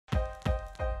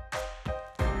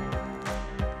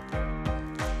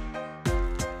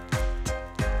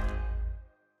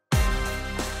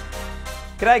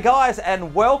G'day guys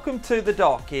and welcome to The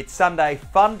Dock. It's Sunday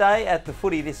fun day at the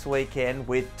footy this weekend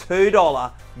with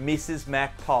 $2 Mrs.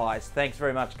 Mac pies. Thanks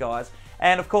very much guys.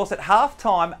 And of course at half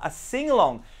time a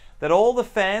sing-along that all the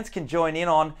fans can join in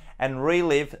on and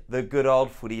relive the good old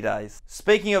footy days.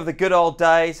 Speaking of the good old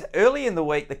days, early in the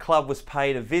week the club was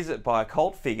paid a visit by a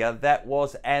cult figure that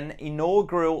was an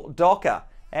inaugural Docker,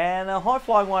 and a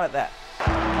high-flying one at that.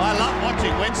 I love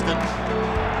watching Winston,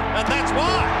 and that's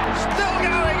why. Still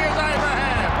going is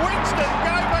Abraham. Winston,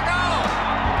 go for goal.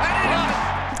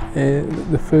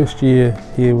 And the first year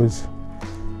here was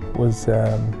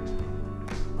a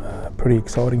pretty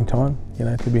exciting time, you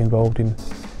know, to be involved in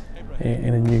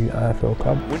a new AFL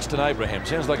club. Winston Abraham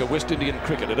sounds like a West Indian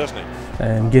cricketer, doesn't he?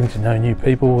 And getting to know new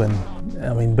people, and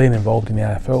I mean, being involved in the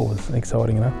AFL was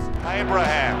exciting enough.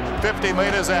 Abraham, 50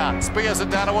 metres out, spears it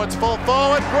downwards, full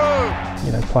forward, through.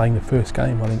 You know, playing the first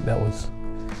game, I think that was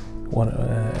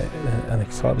an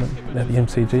excitement at the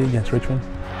MCG against Richmond.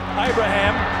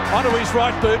 Abraham onto his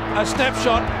right boot, a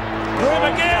snapshot. Room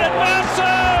again,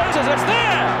 advances! It's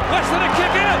there! Less than a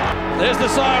kick in. There's the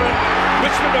siren.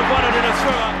 Richmond have won it in a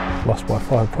throw-up. Lost by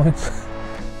 5 points,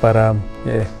 but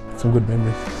yeah, some good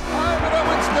memories. Over to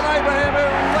Winston Abraham, who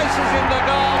races in the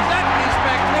goal. That is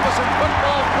magnificent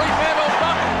football. 3 medal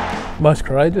bucket. Most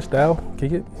courageous, Dale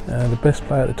Kickett, the best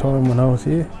player at the time when I was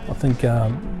here. I think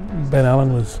Ben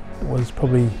Allen was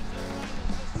probably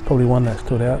one that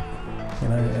stood out, you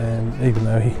know, and even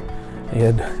though he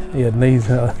had knees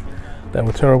that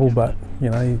were terrible, but you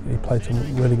know, he played some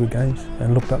really good games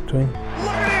and looked up to him.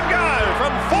 Look at him go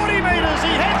from 40 metres.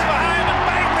 He heads for home and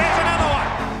bang, there's another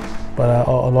one. But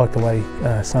I like the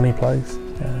way Sonny plays,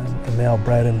 and now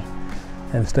Brad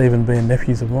and Stephen being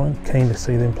nephews of mine, keen to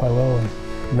see them play well,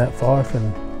 and Nat Fife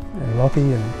and Lockie,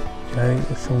 and you know,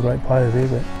 there's some great players here,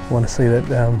 but I want to see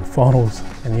that finals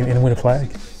and win a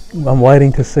flag. I'm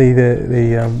waiting to see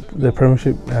the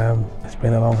premiership. It's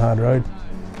been a long, hard road,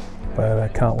 but I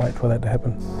can't wait for that to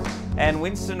happen. And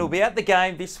Winston will be at the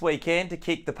game this weekend to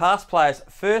kick the past player's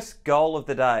first goal of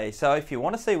the day. So if you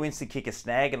want to see Winston kick a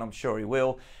snag, and I'm sure he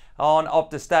will, on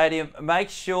Optus Stadium, make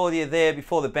sure you're there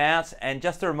before the bounce. And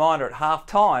just a reminder, at half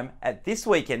time at this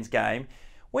weekend's game,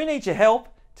 we need your help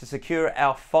to secure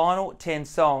our final 10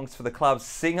 songs for the club's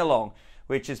sing-along,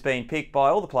 which has been picked by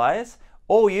all the players.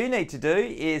 All you need to do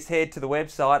is head to the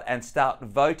website and start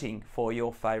voting for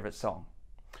your favourite song.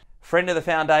 Friend of the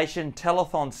Foundation,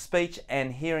 Telethon Speech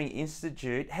and Hearing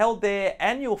Institute held their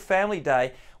annual Family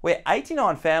Day where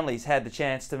 89 families had the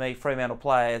chance to meet Fremantle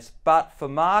players, but for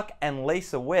Mark and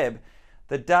Lisa Webb,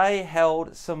 the day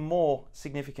held some more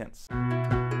significance.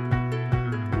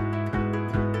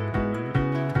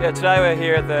 Yeah, today we're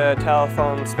here at the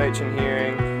Telethon Speech and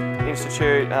Hearing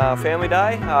Institute Family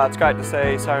Day. It's great to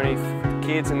see so many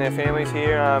kids and their families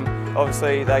here.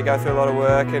 Obviously they go through a lot of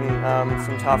work and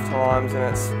some tough times, and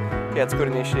it's a good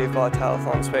initiative by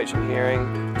Telethon Speech and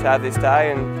Hearing to have this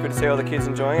day, and good to see all the kids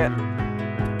enjoying it.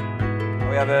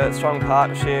 We have a strong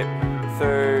partnership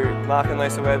through Mark and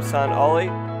Lisa Webb's son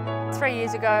Ollie. 3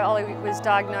 years ago, Ollie was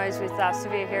diagnosed with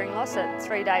severe hearing loss at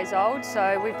 3 days old,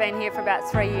 so we've been here for about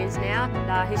 3 years now,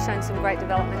 and he's shown some great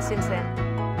development since then.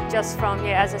 Just from,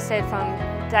 as I said, from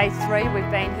day 3 we've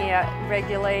been here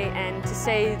regularly, and to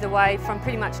see the way from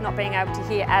pretty much not being able to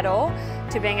hear at all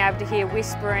to being able to hear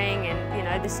whispering and, you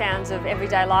know, the sounds of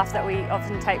everyday life that we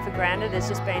often take for granted has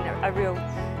just been a real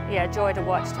joy to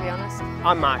watch, to be honest.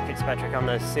 I'm Mark Fitzpatrick, I'm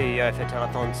the CEO for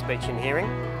Telethon Speech and Hearing.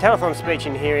 Telethon Speech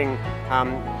and Hearing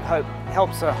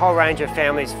helps a whole range of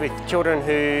families with children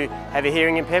who have a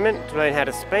hearing impairment to learn how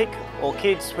to speak, or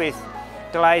kids with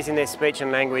delays in their speech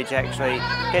and language actually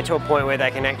get to a point where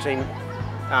they can actually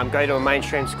go to a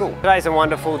mainstream school. Today's a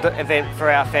wonderful event for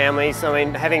our families. I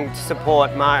mean, having to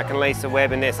support Mark and Lisa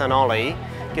Webb and their son Ollie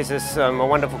gives us a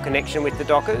wonderful connection with the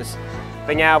Dockers.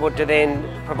 Being able to then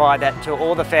provide that to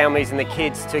all the families and the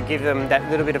kids to give them that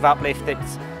little bit of uplift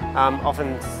that's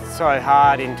often so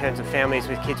hard in terms of families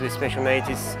with kids with special needs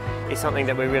is something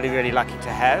that we're really, really lucky to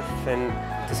have. And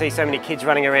to see so many kids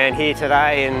running around here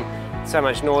today and so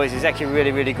much noise is actually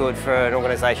really, really good for an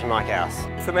organisation like ours.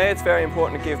 For me, it's very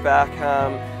important to give back.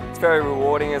 It's very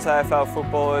rewarding as AFL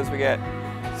footballers. We get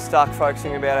stuck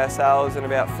focusing about ourselves and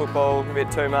about football a bit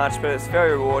too much, but it's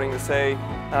very rewarding to see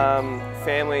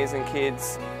families and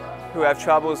kids who have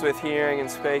troubles with hearing and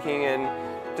speaking and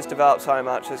just develop so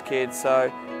much as kids.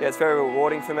 So yeah, it's very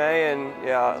rewarding for me, and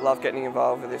yeah, I love getting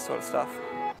involved with this sort of stuff.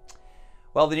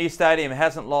 Well, the new stadium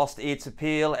hasn't lost its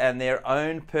appeal, and their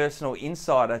own personal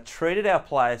insider treated our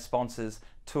player sponsors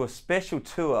to a special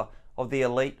tour of the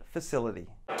elite facility.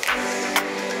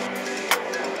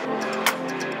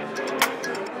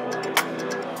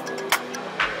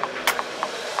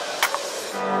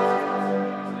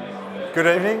 Good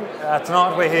evening.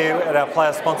 Tonight we're here at our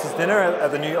player sponsors dinner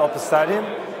at the new Optus Stadium.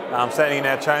 Standing in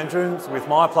our change rooms with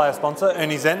my player sponsor,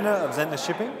 Ernie Zentner of Zentner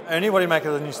Shipping. Ernie, what do you make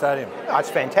of the new stadium? Oh, it's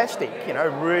fantastic, you know,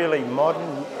 really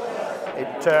modern.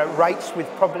 It rates with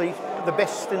probably the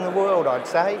best in the world, I'd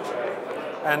say.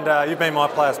 And you've been my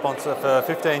player sponsor for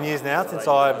 15 years now, since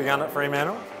I began at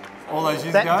Fremantle. All those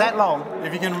years ago. That long?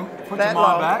 If you can put your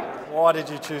mind back, why did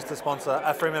you choose to sponsor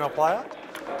a Fremantle player?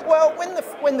 Well, when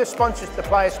the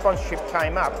player sponsorship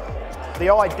came up,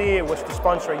 the idea was to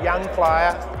sponsor a young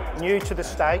player, new to the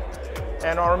state,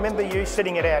 and I remember you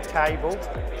sitting at our table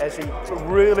as a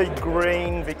really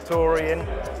green Victorian,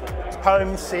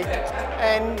 homesick,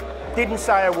 and didn't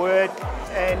say a word,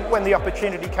 and when the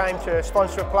opportunity came to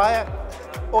sponsor a player,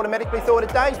 automatically thought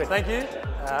of David. Thank you.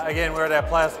 Again, we're at our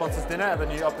player sponsors dinner at the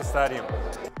new Optus Stadium.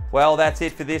 Well, that's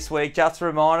it for this week. Just a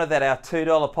reminder that our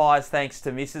 $2 pie is thanks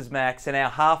to Mrs. Max, and our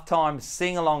halftime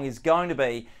sing-along is going to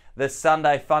be the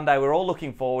Sunday Fun Day we're all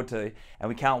looking forward to, and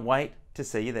we can't wait to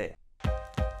see you there.